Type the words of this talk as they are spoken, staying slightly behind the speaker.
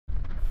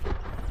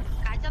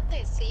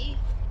cállate, sí.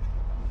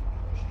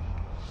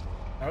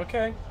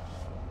 Okay.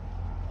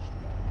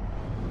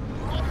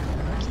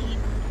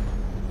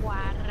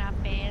 Guarra,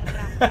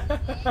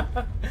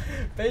 perra.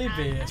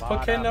 Baby, es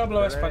porque no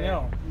hablo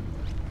español.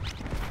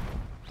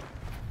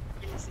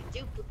 Listen,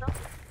 you puto.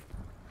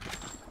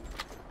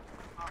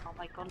 Oh,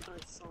 my control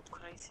is so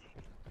crazy.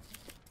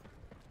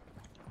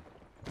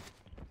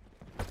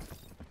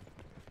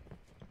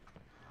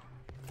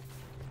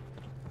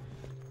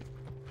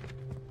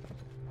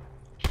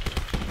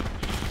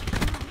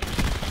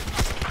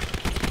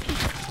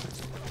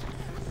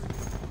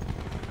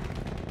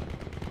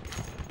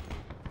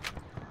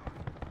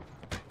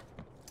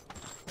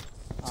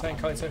 Saying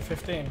Kalito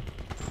 15.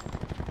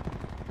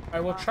 I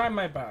will try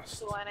my best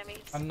 2 enemies.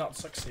 and not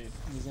succeed.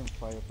 He's in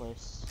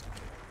fireplace.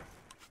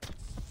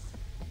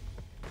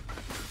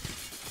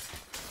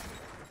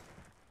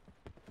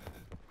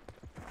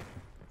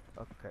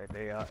 Okay,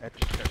 they are at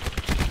the church.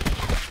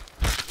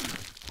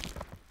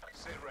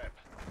 Sit rep.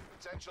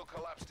 Potential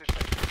collapse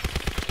detected.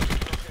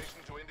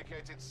 Location to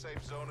indicated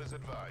safe zone is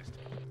advised.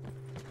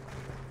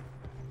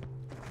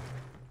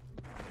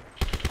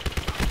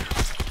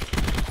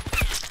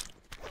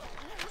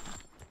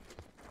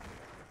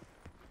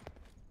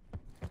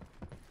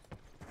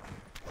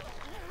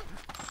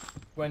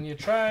 When you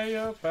try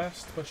your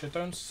best, but you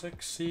don't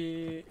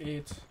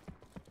succeed.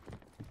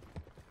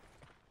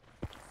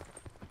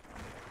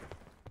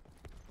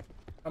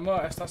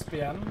 Amor, ¿estás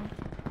bien?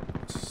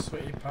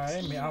 Sweetie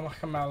pie, mi alma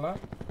gemela.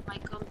 My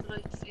control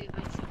is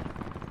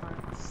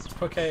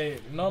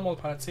Porque normal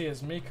para ti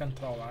es mi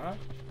controller.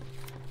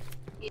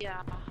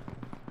 Yeah.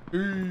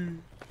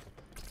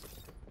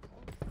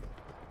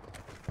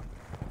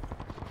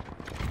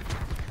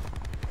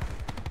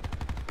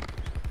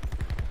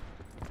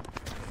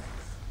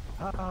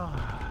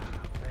 Ah,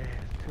 man,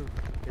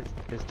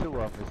 it's two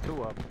up, it's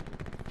two up.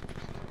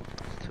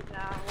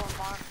 Yeah, one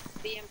more.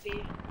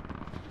 BMP.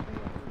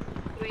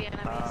 3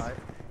 enemies.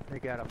 They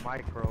got a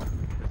micro.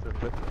 It's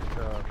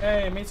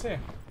Hey, me too.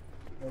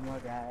 One more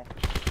guy.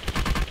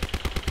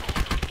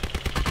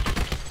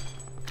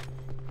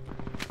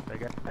 they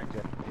got that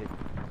jet.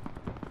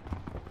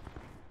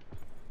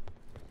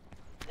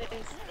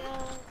 There's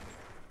still...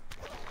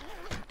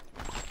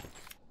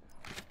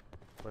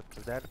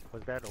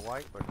 Was that a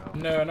wipe or no?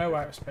 No, no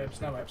wipes,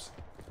 babes, no wipes.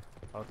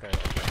 Okay,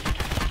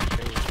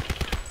 okay.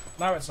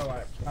 Now it's a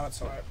wipe, now it's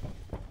a wipe.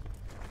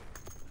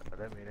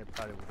 That means it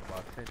probably was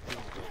about 10 teams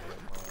over there.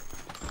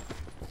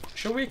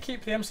 Should we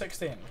keep the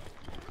M16?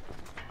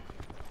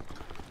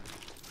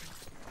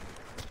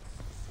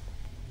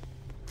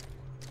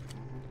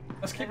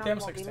 Let's keep the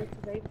M16.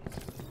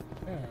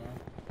 Yeah.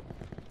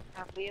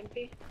 Have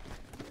BMP.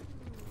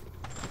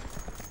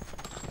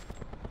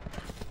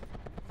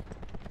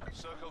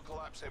 Circle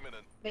collapse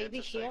imminent. Maybe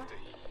Get to here. safety.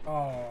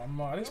 Oh,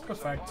 amor, es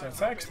perfecto.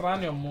 Te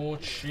extraño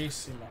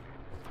muchísimo.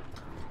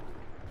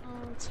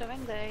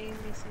 7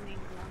 days in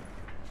England.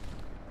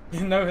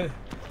 You know,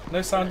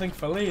 no sounding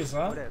feliz,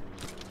 huh?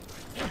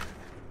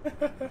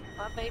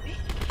 What, baby?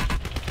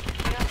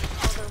 Yeah,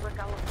 other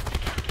workout.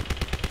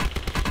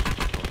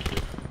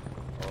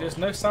 There's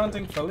no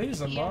sounding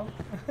feliz, amor.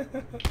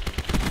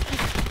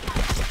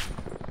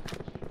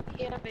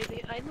 Yeah,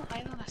 baby, I don't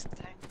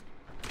understand.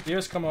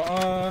 Dios como,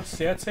 oh,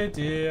 7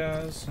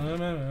 días.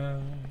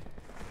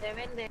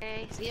 7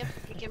 days. Yep,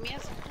 you give me a...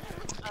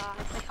 I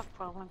have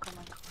problem with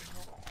my car.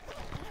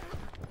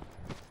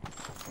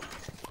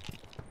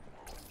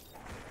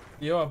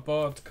 You're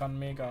bored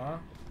conmigo, huh?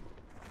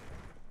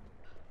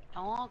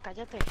 No,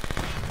 cállate.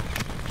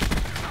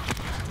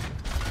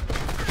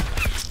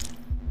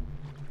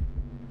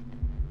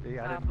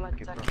 Yeah, I Black didn't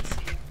get Jack no. is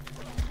here.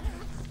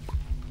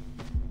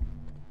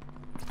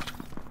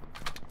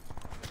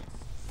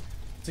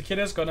 The kid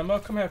is gone, amor.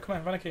 Come here,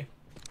 ven aquí.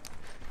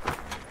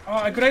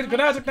 Oh, grenade.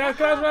 Granada!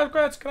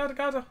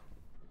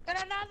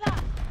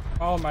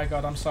 Oh my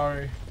god, I'm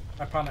sorry.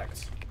 I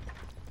panicked.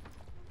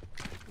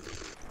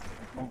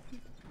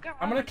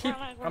 I'm gonna keep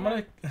an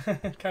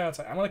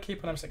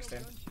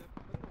M16.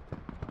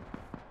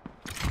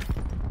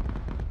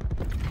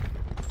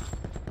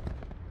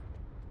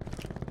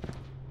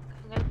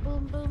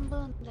 Boom, boom,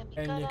 boom.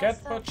 And you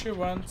get what you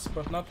want,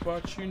 but not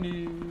what you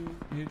need.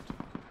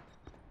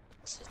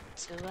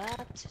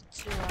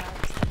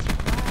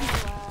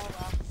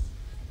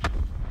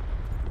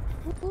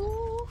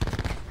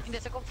 In the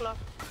second floor.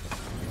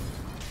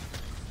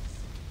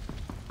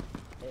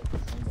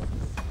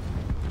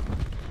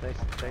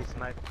 They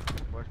sniped.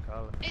 Where's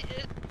Colin?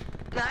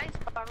 Nice,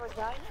 power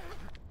died.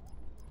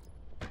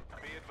 Be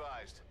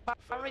advised.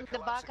 Power in Further the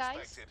collapse back, guys.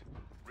 expected.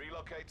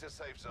 Relocate to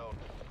safe zone.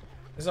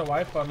 Is it a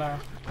wipe or no?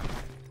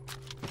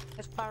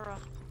 Sparrow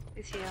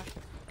is here.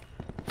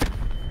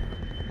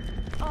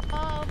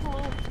 Oh,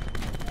 blue.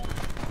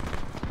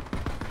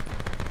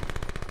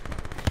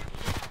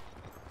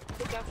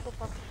 Be careful,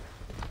 puppy.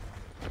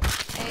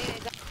 Hey,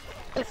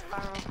 that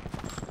Sparrow.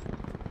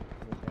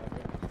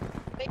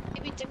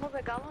 Baby, tengo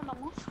regalo, no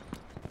move.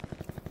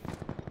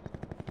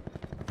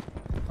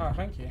 Oh,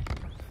 thank you.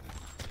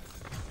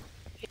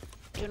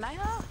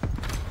 United?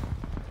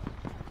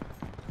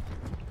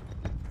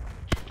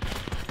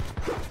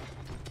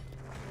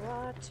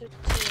 The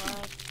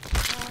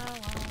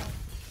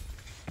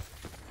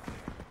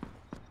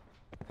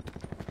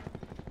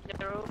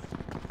roof.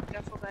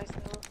 Careful, guys, the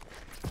roof.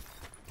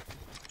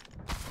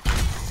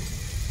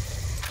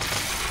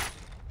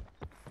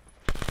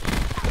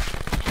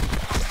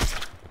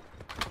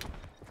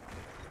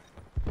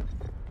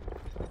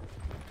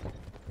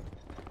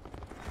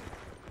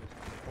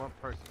 One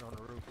person on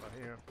the roof right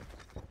here.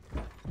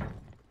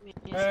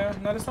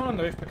 No, there's no one on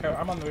the roof, Blackout.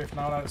 I'm on the roof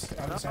now, that's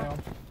anyone.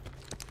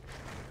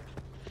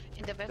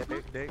 In the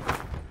basement?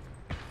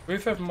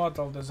 Roof of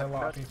model, there's a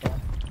lot of people.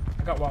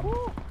 I got one.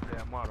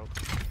 Yeah, model.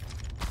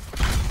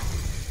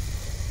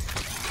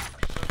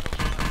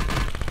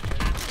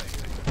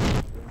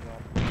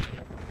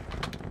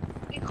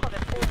 Hijo de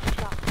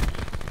puta.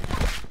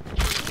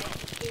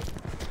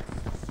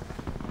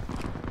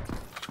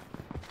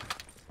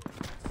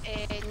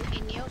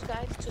 In news,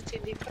 guys, two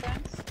team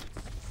difference.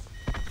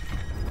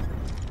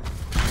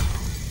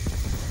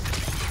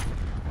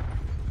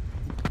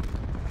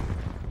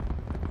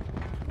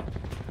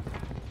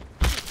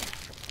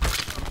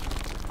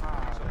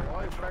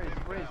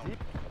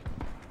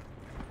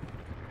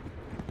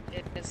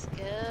 Let's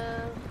go.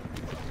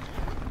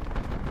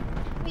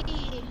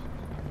 Whee.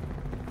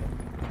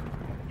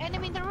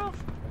 Enemy in the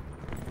roof.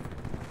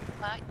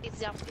 It's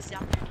down, it's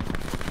down.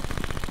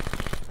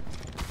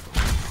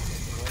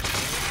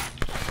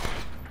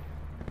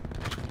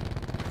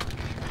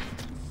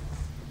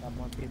 Got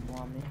more people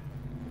on me.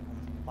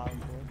 I'm bottom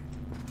board.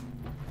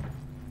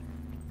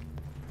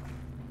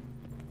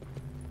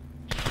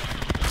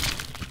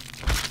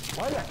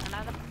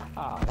 Another.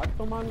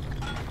 What man? Be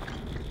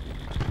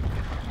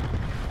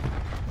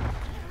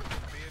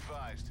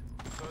advised.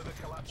 Further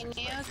collapse In news,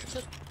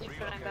 expected. two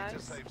different Relocate to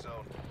guys. safe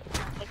zone.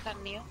 I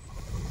can new.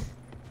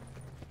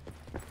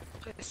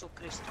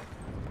 Jesucristo.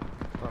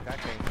 Fuck, I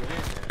can't get in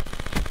there.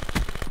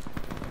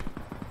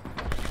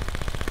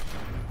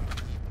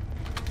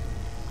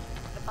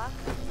 The back.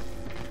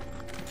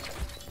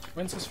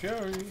 Winter's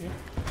Fury.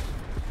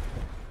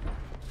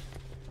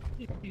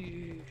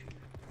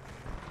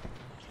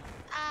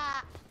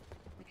 Ah!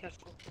 Be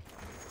careful.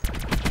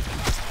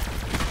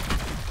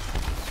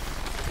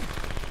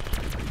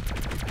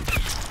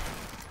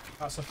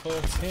 That's a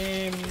full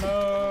team,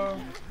 no.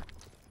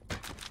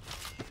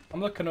 I'm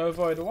looking to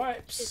avoid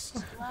wipes.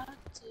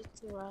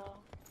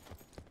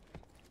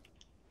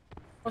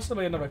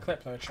 Possibly another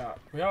clip though, chat.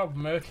 We are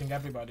murking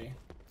everybody.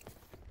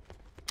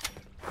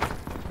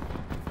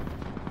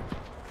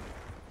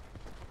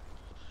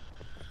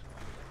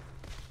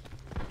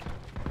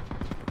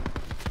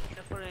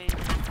 Careful in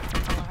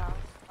our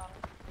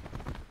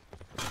house.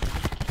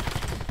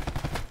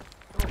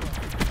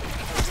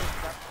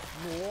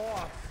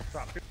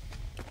 Nossa!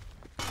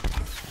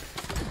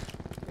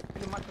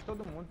 Ele mata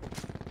todo mundo.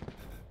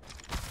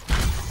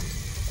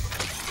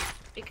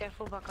 Be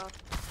careful, Blackout.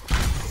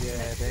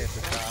 Yeah, they have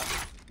to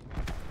stop.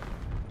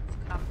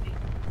 Camping.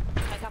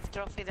 I have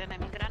trophy the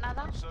enemy.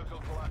 Granada.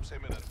 Circle collapse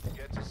imminent.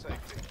 Get to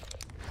safety.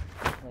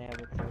 They have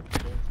a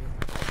trophy.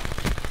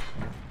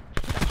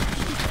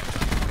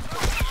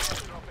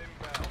 Drop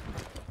inbound.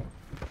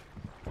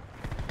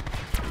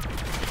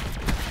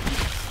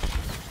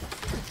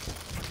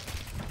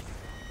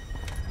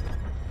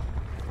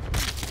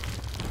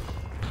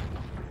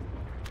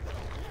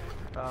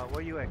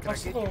 Where you at? Can I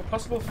get you?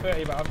 Possible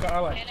 30, but I've got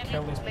to like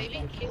kill Enemy, these baby,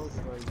 people. kill.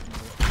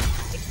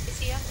 It's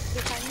here,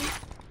 behind me.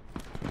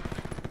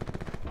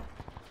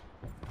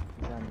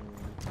 He's on me.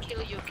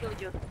 Kill you, kill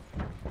you.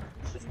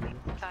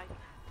 Die.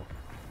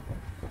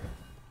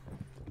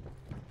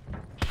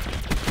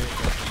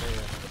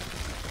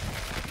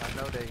 I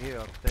know they're here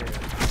upstairs.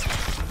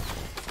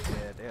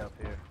 Yeah, they're up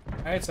here.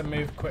 I need to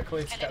move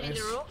quickly to get Enemy in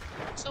this. the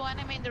roof. So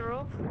enemy in the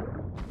roof.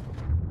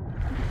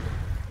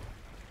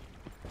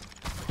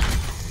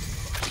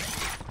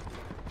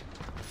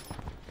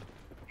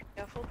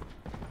 Careful.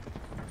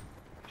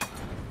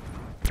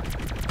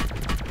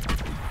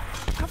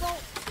 Come on!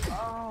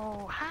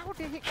 Oh, how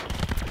did he?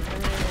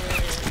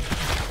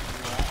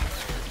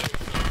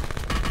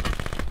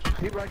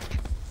 He right in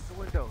the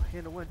window.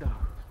 In the window.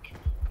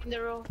 In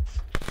the roof.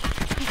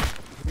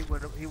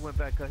 He went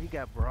back up. He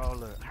got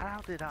brawler. How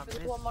did I There's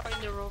miss? one more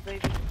in the roof,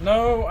 baby.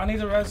 No, I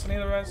need a res.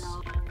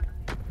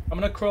 I'm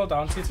gonna crawl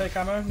down to take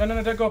ammo.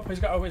 No, don't go up. He's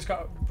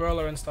got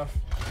brawler and stuff.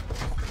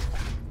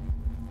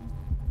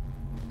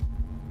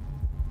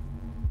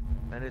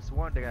 And it's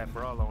one that got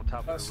brawler on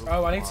top of the roof.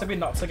 Oh, I need to be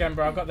knocked again,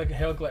 bro. I've got the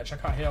heal glitch. I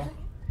can't heal.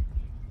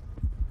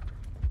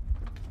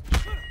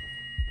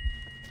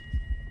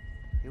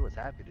 He was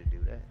happy to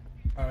do that.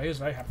 Oh, he was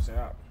very happy to do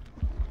that.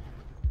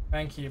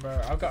 Thank you, bro.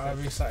 I've got to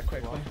reset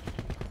quickly.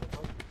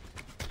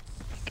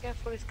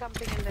 Careful, he's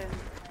camping in the...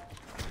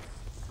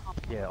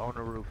 Yeah, on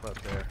the roof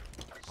up there.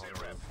 Zero.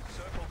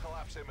 Circle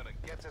collapse imminent.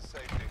 Get to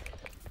safety.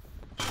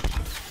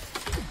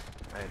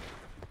 Hey,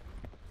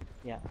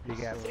 Yeah. he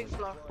got. Three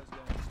floor.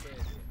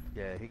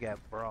 Yeah, he got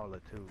brawler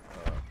too.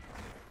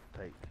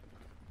 Take.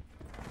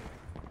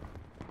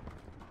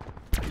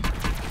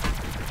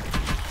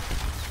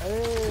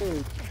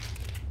 Hey!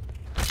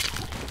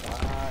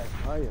 Ah,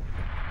 are you?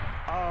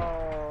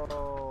 Oh.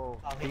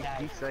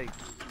 He's safe.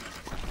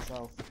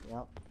 So,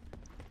 yep.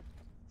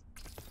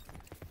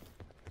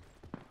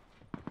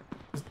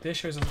 The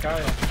issue is this guy.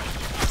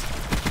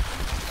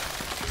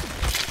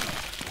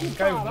 This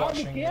guy was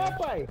watching me.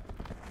 I've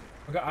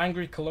got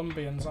angry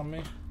Colombians on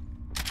me.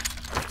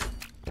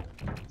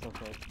 It's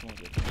okay. It's all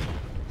good.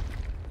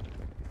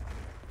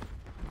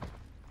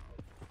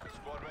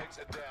 Squad mates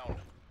are down.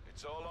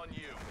 It's all on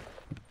you.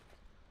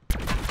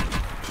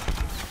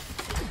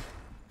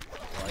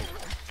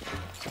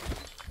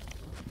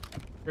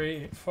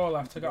 3, 4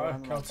 left. I got a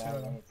I'm kill not 2 bad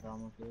of them. when it's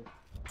almost good.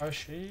 Oh,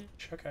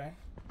 sheesh. Okay.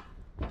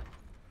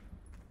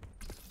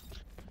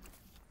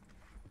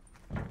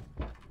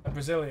 A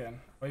Brazilian,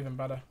 or even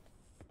better.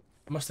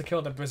 I must have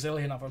killed a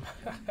Brazilian of them.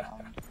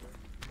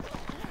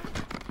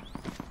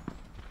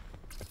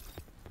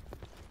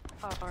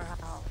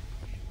 Powerhouse.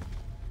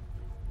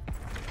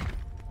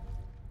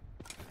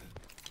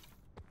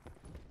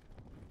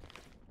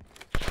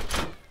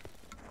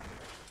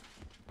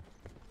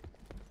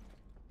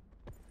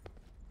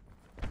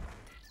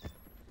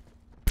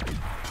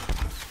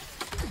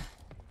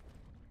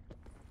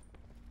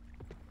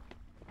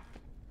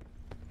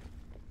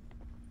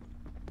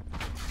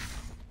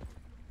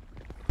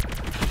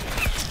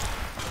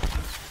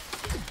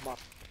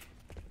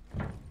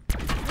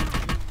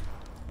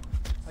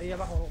 Ahí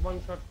abajo,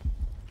 one shot.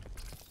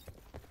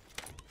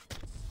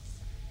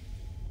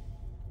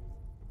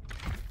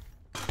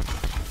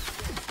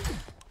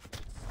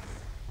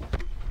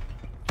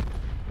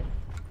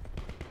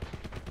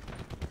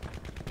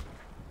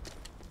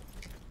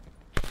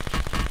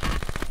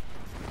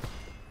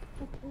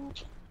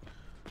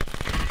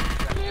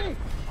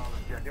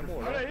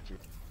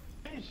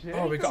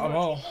 Oh, we got them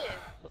all.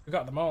 We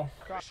got them all.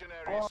 Mission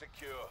area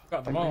secure.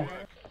 Got them all.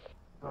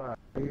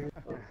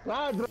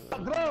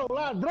 Ladrão,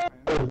 ladrão,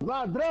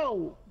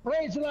 ladrão,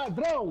 prende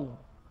ladrão,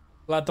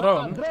 Ladrón.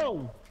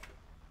 ladrão,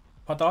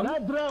 Pardon?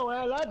 ladrão,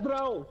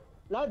 ladrão,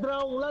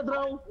 ladrão,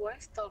 ladrão.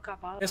 Puesto,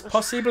 cabrón. It's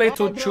possibly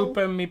to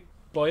chupa mi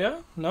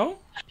boya? No?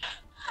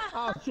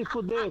 Ah, se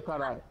fuder,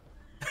 caralho.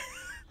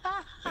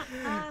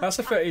 That's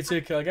a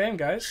 32 kill game,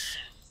 guys.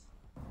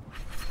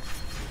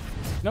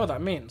 You know what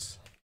that means?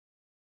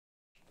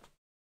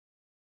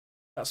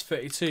 That's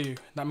 32.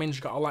 That means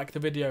you gotta like the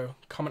video,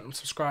 comment and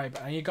subscribe,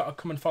 and you gotta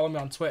come and follow me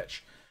on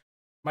Twitch.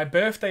 My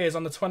birthday is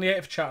on the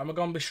 28th, chat, and we're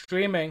gonna be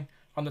streaming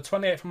on the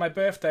 28th for my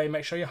birthday.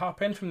 Make sure you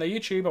hop in from the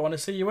YouTube. I wanna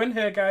see you in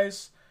here,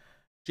 guys.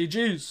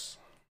 GG's.